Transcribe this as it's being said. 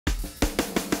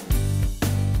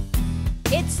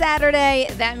It's Saturday.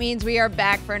 That means we are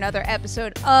back for another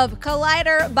episode of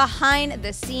Collider Behind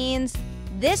the Scenes.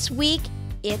 This week,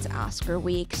 it's Oscar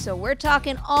week, so we're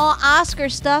talking all Oscar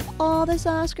stuff, all this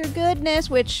Oscar goodness,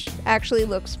 which actually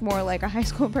looks more like a high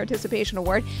school participation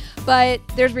award, but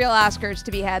there's real Oscars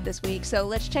to be had this week, so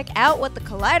let's check out what the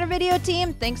Collider video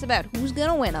team thinks about who's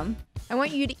gonna win them. I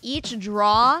want you to each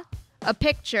draw a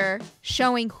picture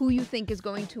showing who you think is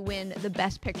going to win the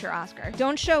Best Picture Oscar.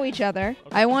 Don't show each other.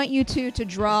 I want you two to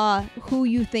draw who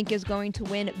you think is going to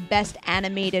win Best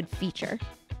Animated Feature,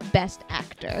 Best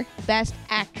Actor, Best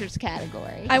Actress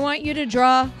category. I want you to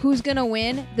draw who's gonna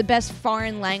win the Best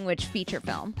Foreign Language Feature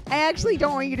Film. I actually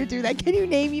don't want you to do that. Can you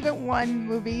name even one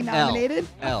movie nominated?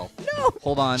 L. No.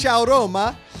 Hold on. Ciao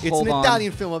Roma. It's Hold an on.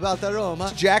 Italian film about the Roma.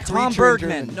 It's Jack Tom Reacher Bergman.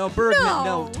 German. No, Bergman. No.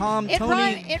 No, Tom. It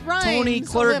Tony. rhymes Tony a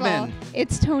Clerkman. little.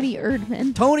 It's Tony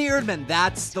Erdman. Tony Erdman.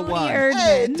 That's the Tony one. Erdman.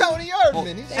 Hey, Tony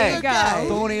Erdman. He's There a you good go. guy.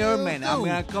 Tony Erdman. I'm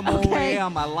gonna come over Okay. here.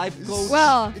 I'm a life coach.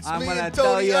 Well, It's I'm me gonna and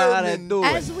tell Tony you how to Erdman. do it.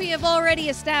 as we have already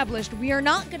established, we are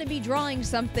not going to be drawing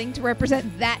something to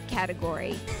represent that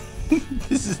category.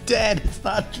 This is dead. It's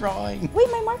not drawing.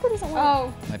 Wait, my marker doesn't work.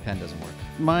 Oh, My pen doesn't work.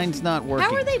 Mine's not working.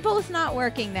 how are they both not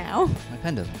working now? My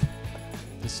pen doesn't.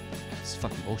 This is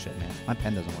fucking bullshit, man. My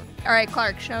pen doesn't work. All right,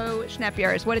 Clark, show Schnepp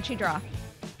yours. What did she draw?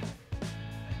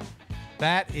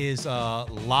 That is La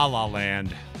La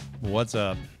Land. What's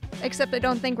up? Except I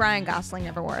don't think Ryan Gosling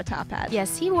ever wore a top hat.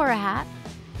 Yes, he wore a hat.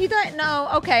 You thought, no,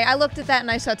 okay, I looked at that and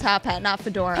I saw top hat, not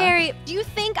fedora. Perry, do you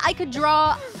think I could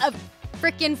draw a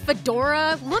frickin'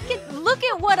 fedora? Look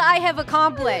at what I have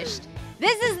accomplished.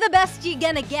 This is the best you're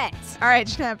gonna get. All right,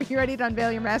 Schnepp, you ready to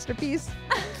unveil your masterpiece?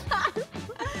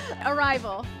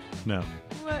 Arrival. No.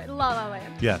 La La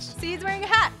Land. Yes. See, he's wearing a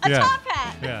hat. A Yeah. top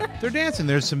hat. Yeah. They're dancing.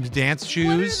 There's some dance What are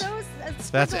shoes. those?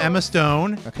 That's Emma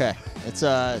Stone. Okay. It's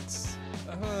a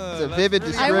vivid I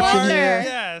description wonder. here.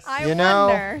 Yes. I You know-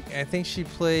 wonder. I think she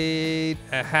played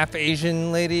a half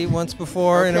Asian lady once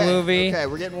before in a movie. Okay,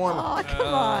 we're getting warmer. Oh,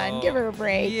 come on, give her a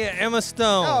break. Yeah, Emma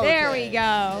Stone. Oh. There okay. we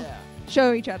go.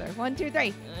 Show each other. 1, 2,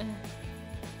 3.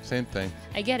 Same thing.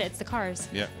 I get it. It's the cars.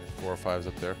 Yeah, 4 or 5's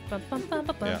up there.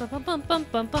 Yeah.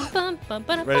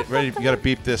 Ready? You gotta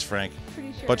beep this, Frank.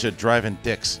 Pretty sure Bunch of driving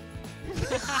dicks.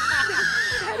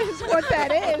 that is what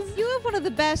that is. You have one of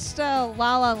the best La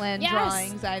La Land Yes.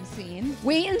 drawings I've seen.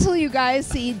 Wait until you guys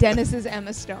see Dennis's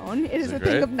Emma Stone. It is Is a it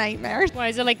thing great? of nightmares. Why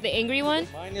is it like the angry one?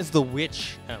 Mine is the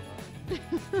witch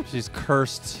Emma. She's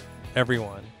cursed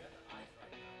everyone.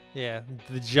 Yeah,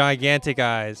 the gigantic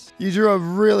eyes. You drew a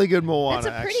really good Moana,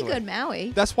 That's a pretty good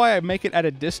Maui. That's why I make it at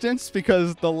a distance,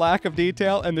 because the lack of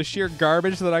detail and the sheer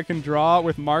garbage that I can draw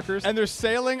with markers. And they're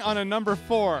sailing on a number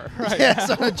 4 right Yes,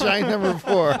 now. on a giant number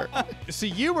 4. See,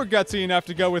 you were gutsy enough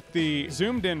to go with the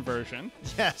zoomed-in version,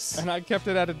 Yes. and I kept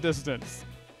it at a distance.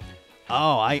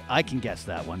 Oh, I can guess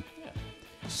that one.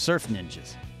 Surf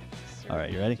ninjas. All right,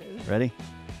 you ready? Ready?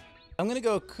 I'm gonna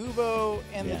go Kubo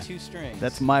and Yeah. the 2 strings.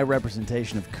 That's my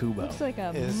representation of Kubo. Looks like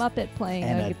a Is- Muppet playing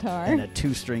and a guitar. And a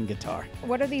 2-string guitar.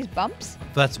 What are these bumps?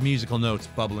 That's musical notes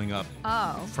bubbling up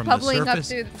Oh, from bubbling the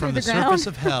surface up through from the the ground. surface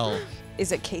of hell.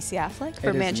 Is it Casey Affleck It for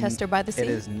is Manchester by the Sea? It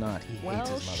is not. He Well, hates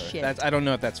his mother. shit. I don't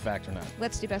know if that's fact or not.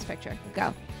 Let's do Best Picture.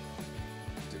 Go.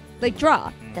 Like,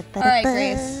 draw. All right,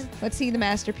 Grace. Let's see the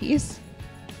masterpiece.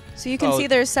 So you can Oh, see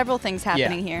there's several things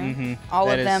happening here. Mhm. All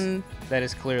That of is- them That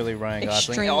is clearly Ryan Gosling.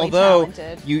 extremely Although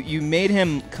talented. you made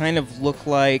him kind of look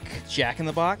like Jack in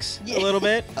the Box a little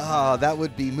bit. Oh, that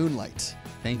would be Moonlight.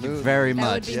 Thank you Moon- very That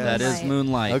would much. be That is Moonlight.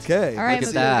 Moonlight. Okay. All right, Look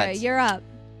at Mabuga, that. you're up.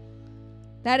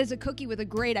 That is a cookie with a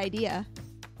great idea.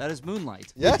 That is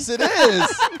Moonlight. Yes, it is.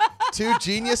 2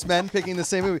 genius men picking the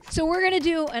same movie. So we're going to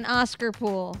do an Oscar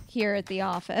pool here at the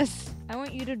office. I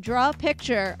want you to draw a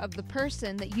picture of the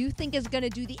person that you think is going to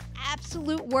do the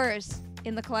absolute worst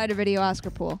in the Collider Video Oscar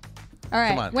pool. All right,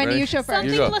 Come on, Wendy, ready? you show first.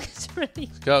 Something You go. looks really.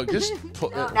 Go. Just pull.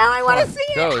 Now I want to see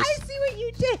it. Go. I see what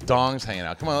you did. Dongs hanging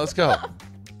out. Come on, let's go.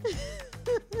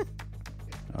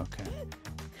 Okay.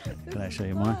 Can I show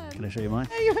you mine? Can I show you mine?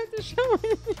 Now you have to show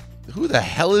it. Who the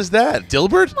hell is that?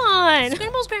 Dilbert? Come on.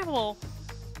 Scramble, scramble.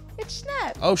 It's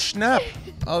Schnepp. Oh, Schnepp.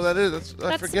 Oh, that is. I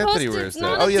That's forget that he supposed wears to, that.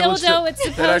 not Oh, a yeah. looks dildo. good. It's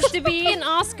That supposed actually- to be an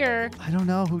Oscar. I don't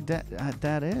know who that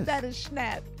is. That is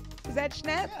Schnepp. Is that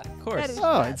Schnepp? Of course. That is Oh,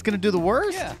 Schnepp. it's going to do the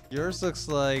worst? Yeah. Yours looks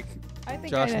like I think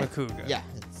Josh I know. McCouga. Yeah.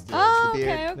 It's the, Oh, it's the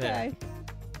beard. okay.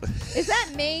 Is that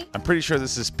me? I'm pretty sure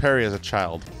this is Perry as a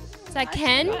child. Is that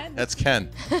Ken? That's Ken.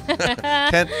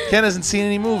 Ken hasn't seen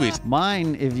any movies.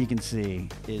 Mine, if you can see,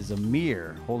 is a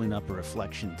mirror holding up a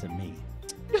reflection to me.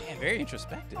 Very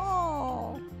introspective.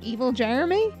 Oh, evil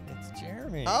Jeremy? It's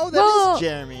Jeremy. Oh, that Well- is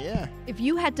Jeremy, yeah. If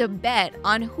you had to bet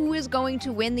on who is going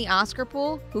to win the Oscar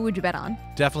pool, who would you bet on?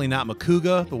 Definitely not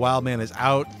Makuga. The wild man is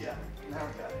out.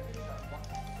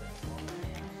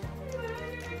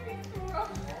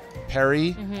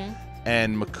 Perry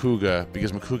and Makuga,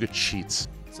 because Makuga cheats.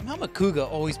 Somehow Makuga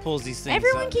always pulls these things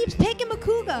Everyone up. keeps picking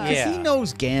Makuga. Yeah. He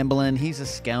knows gambling. He's a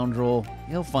scoundrel.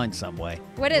 He'll find some way.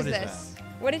 What is What is this?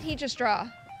 What did he just draw?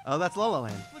 Oh, that's La La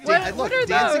Land. What are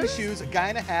dancing those? shoes, a guy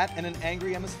in a hat, and an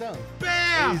angry Emma Stone.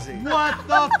 Bam! Easy. What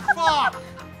the fuck?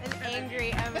 An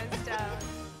angry Emma Stone.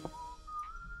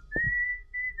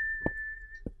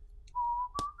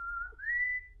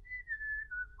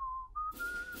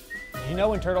 You know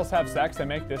when turtles have sex, they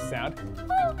make this sound?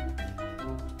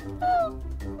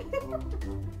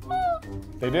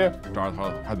 They do.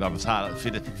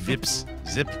 Vips.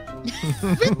 Zip.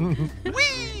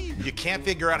 Whee! You can't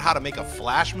figure out how to make a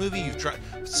Flash movie? You've tried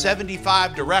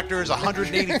 75 directors,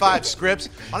 185 scripts.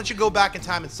 Why don't you go back in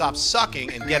time and stop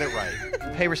sucking and get it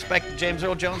right? Pay respect to James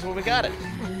Earl Jones when we got it.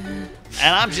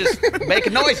 And I'm just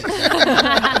making noises.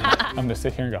 I'm gonna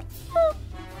sit here and go.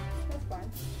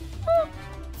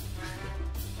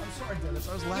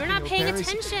 You're not paying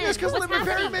attention. What's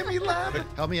happening? made me laugh.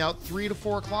 Help me out. 3 to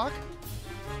 4 o'clock.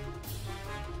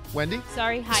 Wendy?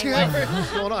 Sorry, hi.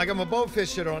 What's going on? I got my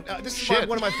boatfish shit on. This is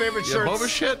one of my favorite Yeah, shirts. Boba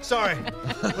shit? Sorry. One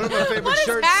of my favorite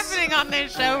shirts. happening on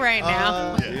this show right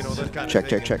now? You know, that kind Check, of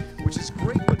check, thing. check. Which is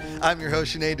great. But I'm your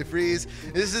host, Sinead DeFries.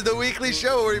 This is the weekly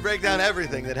show where we break down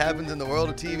everything that happens in the world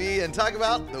of TV and talk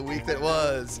about the week that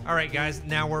was. All right, guys.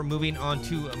 Now we're moving on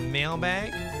to a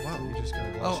mailbag. Wow, you're just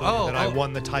going to gloss Oh, over that I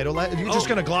won the title. You're just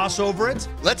going to gloss over it?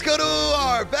 Let's go to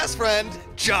our best friend,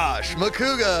 Josh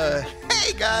Makuga.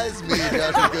 Hey, guys. Me,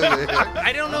 Josh Makuga here.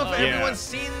 I don't know if everyone's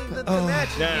seen the match.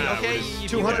 Okay, you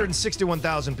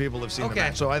 261,000 people have seen the Okay.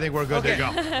 match, so I think we're good to go.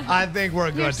 I think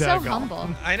we're good You're to so go. humble.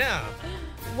 I know.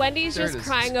 Wendy's There it just is.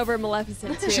 crying over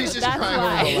Maleficent too. She's just That's crying over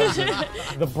why.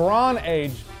 Maleficent. The Bronze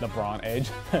Age. The Bronze Age.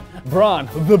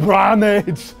 The Bronze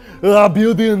Age.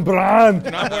 Beauty and Bronze.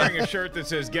 And I'm wearing a shirt that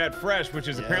says "Get Fresh," which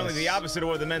is apparently the opposite of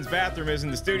what the men's bathroom is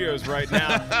in the studios right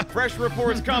now. Fresh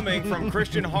reports coming from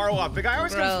Christian Harloff. The guy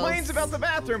always Gross. complains about the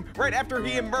bathroom right after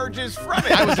he emerges from it.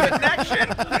 That was a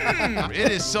connection.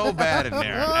 It is so bad in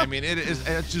there. I mean, it is.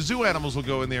 Zoo animals will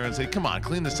go in there and say, "Come on,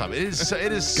 clean this up." It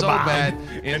is so bad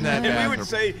in that And we bathroom. would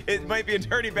say it might be a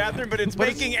dirty bathroom, but it's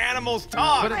making animals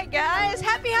talk. Hi, guys.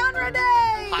 Happy Hanra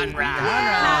Day.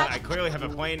 I clearly have a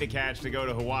plane to catch to go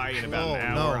to Hawaii in about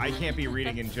an Oh, hour. no. I can't be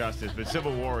reading Injustice, but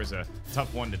Civil War is a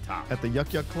tough one to top. At the Yuck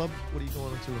Yuck Club? What are you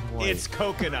going to in Hawaii? It's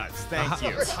coconuts. Thank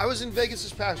you. I was in Vegas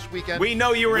this past weekend. We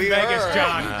know you were in We Vegas, are.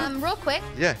 John. Real quick.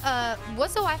 Yeah.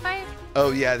 What's the Wi-Fi?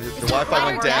 Oh, yeah, the Wi-Fi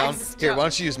went down. Yes. Here, why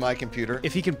don't you use my computer?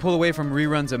 If he can pull away from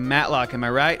reruns of Matlock, am I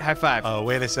right? High five. Oh,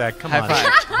 wait a sec. Come High on. five.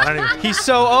 I don't even. He's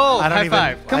so old. I don't High even.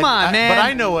 five. Come on, man. But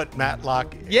I know what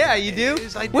Matlock. Yeah, you do.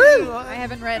 Is. I Woo! do. I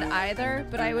haven't read either,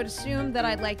 but I would assume that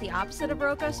I'd like the opposite of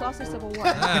Roca, so I'll say Civil War.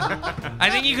 I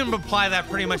think you can apply that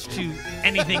pretty much to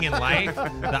anything in life.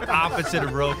 The opposite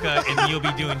of Roca, and you'll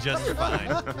be doing just fine.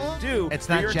 It's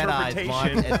not Jedi,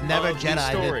 Vaughn. It's never of the Jedi,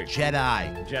 story. it's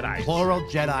Jedi. Jedi. Plural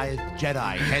Jedi is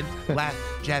Jedi. Hence, last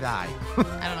Jedi.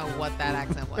 I don't know what that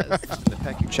accent was.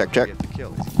 Check, check.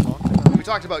 We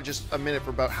talked about just a minute for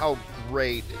about how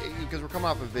great, because we're coming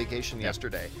off of vacation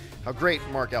yesterday, how great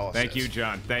Mark Ellis Thank is. you,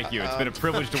 John. Thank you. It's been a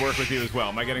privilege to work with you as well.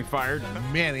 Am I getting fired?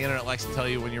 Man, the internet likes to tell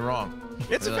you when you're wrong.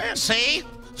 It's a fan. See?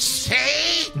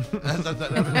 See?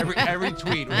 every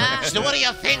tweet. So what do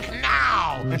you think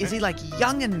now? Is he like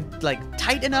young and like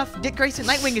tight enough? Dick Grayson,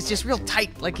 Nightwing is just real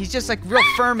tight. Like he's just like real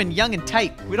firm and young and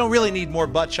tight. We don't really need more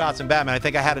butt shots in Batman. I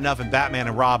think I had enough in Batman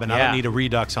and Robin. I Yeah. don't need a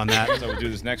redux on that. So we'll do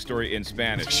this next story in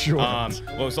Spanish. Sure.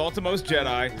 Los Ultimos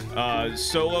Jedi,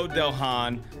 Solo del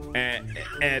Han,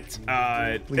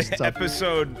 Please stop.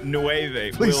 episode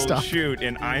 9 Please will stop. shoot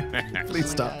in IMAX. Please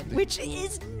stop. Which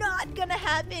is not gonna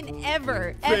happen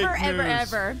ever. Fake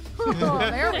Ever. news. Oh,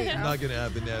 there we go. Not going to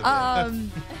happen ever.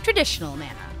 Traditional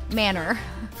manner.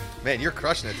 Man, you're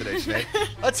crushing it today, Sinead.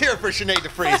 Let's hear it for Sinead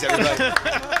DeFries,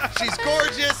 everybody. She's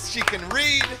gorgeous. She can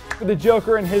read. The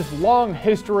Joker in his long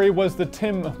history was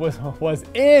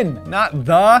in, not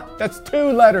the. That's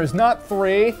 2 letters, not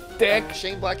 3. Dick.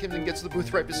 Shane Black came and gets to the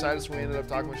booth right beside us when we ended up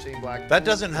talking with Shane Black. That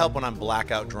doesn't help when I'm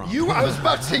blackout drunk. I was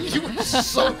about to say, you were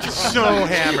so drunk. so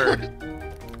hammered.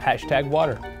 Hashtag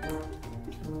water.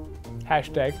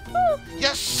 Hashtag. You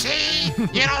see?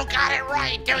 You don't got it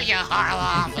right, do you,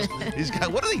 Harloff? These guys,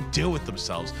 what do they do with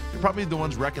themselves? They're probably the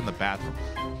ones wrecking the bathroom.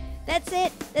 That's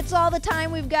it. That's all the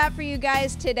time we've got for you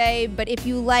guys today. But if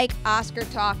you like Oscar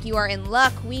talk, you are in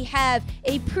luck. We have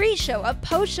a pre-show, a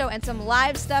post-show, and some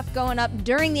live stuff going up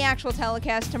during the actual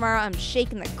telecast tomorrow. I'm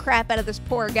shaking the crap out of this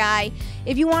poor guy.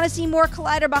 If you want to see more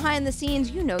Collider behind the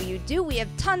scenes, you know you do. We have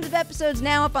tons of episodes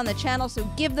now up on the channel, so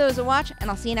give those a watch, and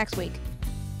I'll see you next week.